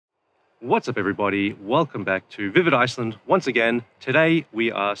What's up everybody, welcome back to Vivid Iceland once again. Today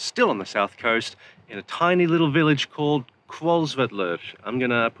we are still on the south coast in a tiny little village called Hvolsvöllur. I'm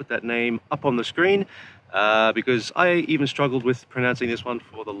gonna put that name up on the screen because I even struggled with pronouncing this one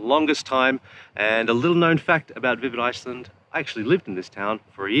for the longest time. And a little known fact about Vivid Iceland, I actually lived in this town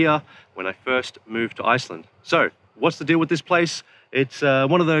for a year when I first moved to Iceland. So what's the deal with this place? It's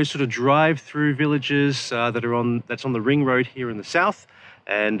one of those sort of drive-through villages that's on the ring road here in the south.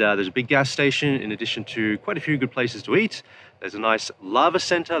 And there's a big gas station in addition to quite a few good places to eat. There's a nice lava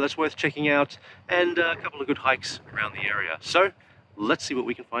center that's worth checking out and a couple of good hikes around the area. So let's see what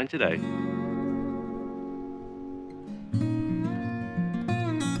we can find today.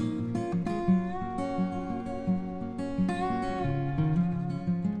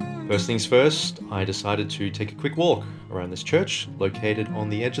 First things first, I decided to take a quick walk around this church located on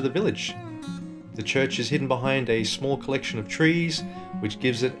the edge of the village. The church is hidden behind a small collection of trees, which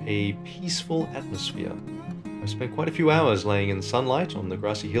gives it a peaceful atmosphere. I spent quite a few hours laying in the sunlight on the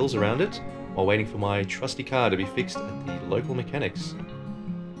grassy hills around it, while waiting for my trusty car to be fixed at the local mechanics.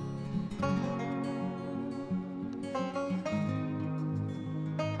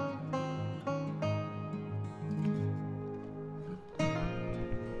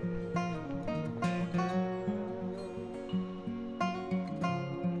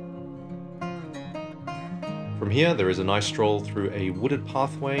 From here, there is a nice stroll through a wooded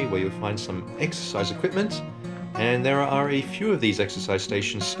pathway where you'll find some exercise equipment, and there are a few of these exercise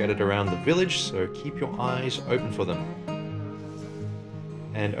stations scattered around the village, so keep your eyes open for them.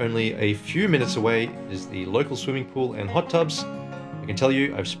 And only a few minutes away is the local swimming pool and hot tubs. I can tell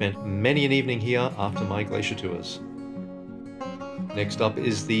you, I've spent many an evening here after my glacier tours. Next up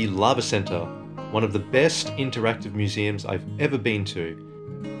is the Lava Center, one of the best interactive museums I've ever been to.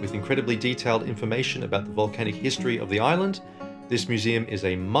 With incredibly detailed information about the volcanic history of the island, this museum is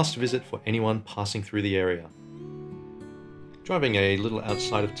a must-visit for anyone passing through the area. Driving a little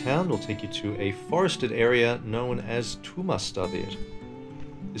outside of town will take you to a forested area known as Tumastaðir.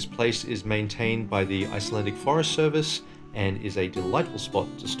 This place is maintained by the Icelandic Forest Service and is a delightful spot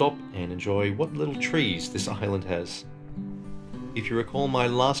to stop and enjoy what little trees this island has. If you recall my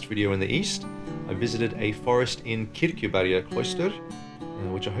last video in the east, I visited a forest in Kirkjuberjakloster,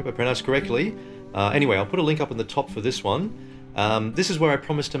 which I hope I pronounced correctly. Anyway, I'll put a link up on the top for this one. This is where I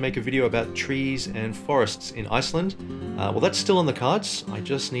promised to make a video about trees and forests in Iceland. Well, that's still on the cards. I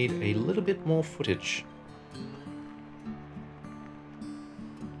just need a little bit more footage.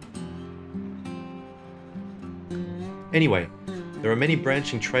 Anyway, there are many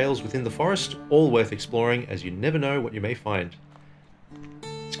branching trails within the forest, all worth exploring, as you never know what you may find.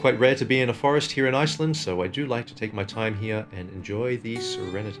 It's quite rare to be in a forest here in Iceland, so I do like to take my time here and enjoy the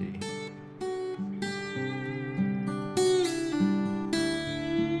serenity.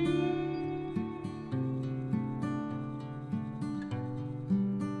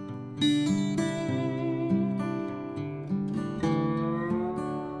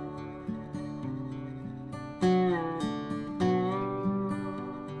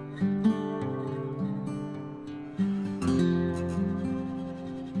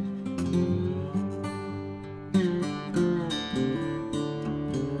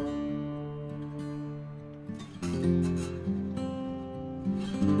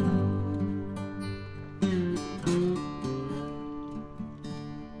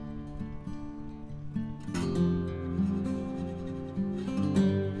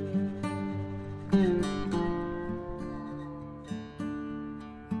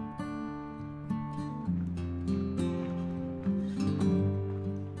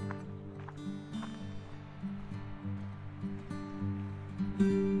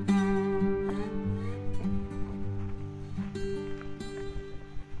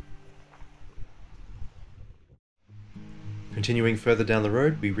 Continuing further down the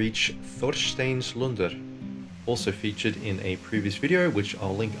road, we reach Þorsteinslundur, also featured in a previous video, which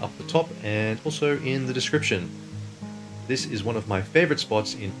I'll link up the top and also in the description. This is one of my favorite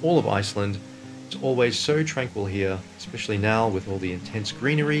spots in all of Iceland. It's always so tranquil here, especially now with all the intense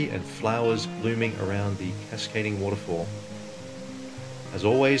greenery and flowers blooming around the cascading waterfall. As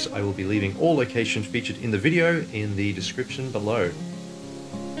always, I will be leaving all locations featured in the video in the description below.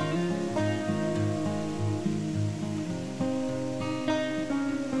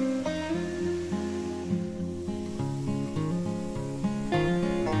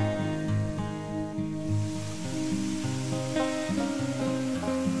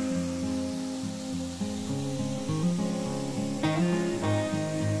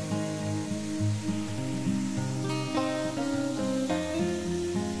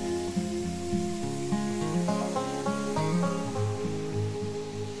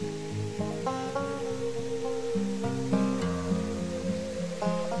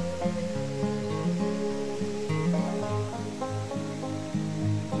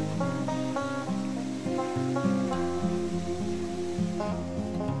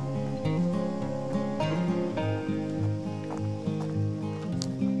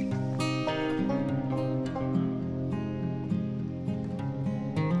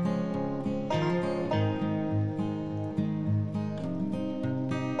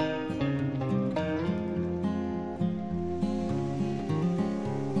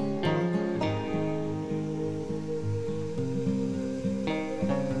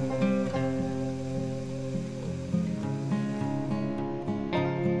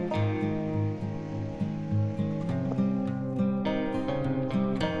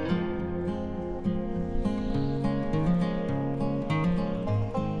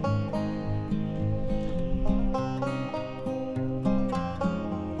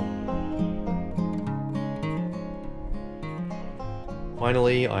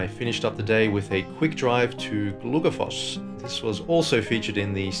 Finally, I finished up the day with a quick drive to Gluggafoss. This was also featured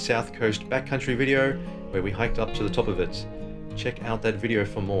in the South Coast Backcountry video, where we hiked up to the top of it. Check out that video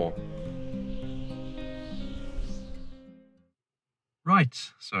for more. Right,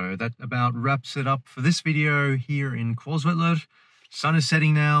 so that about wraps it up for this video here in Hvolsvöllur. Sun is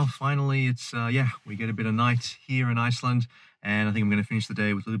setting now. Finally, it's, we get a bit of night here in Iceland. And I think I'm going to finish the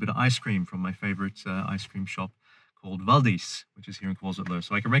day with a little bit of ice cream from my favorite ice cream shop called Valdís, which is here in Hvolsvöllur.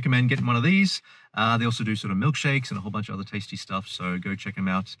 So I can recommend getting one of these. They also do sort of milkshakes and a whole bunch of other tasty stuff, so go check them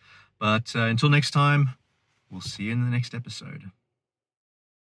out. But until next time, we'll see you in the next episode.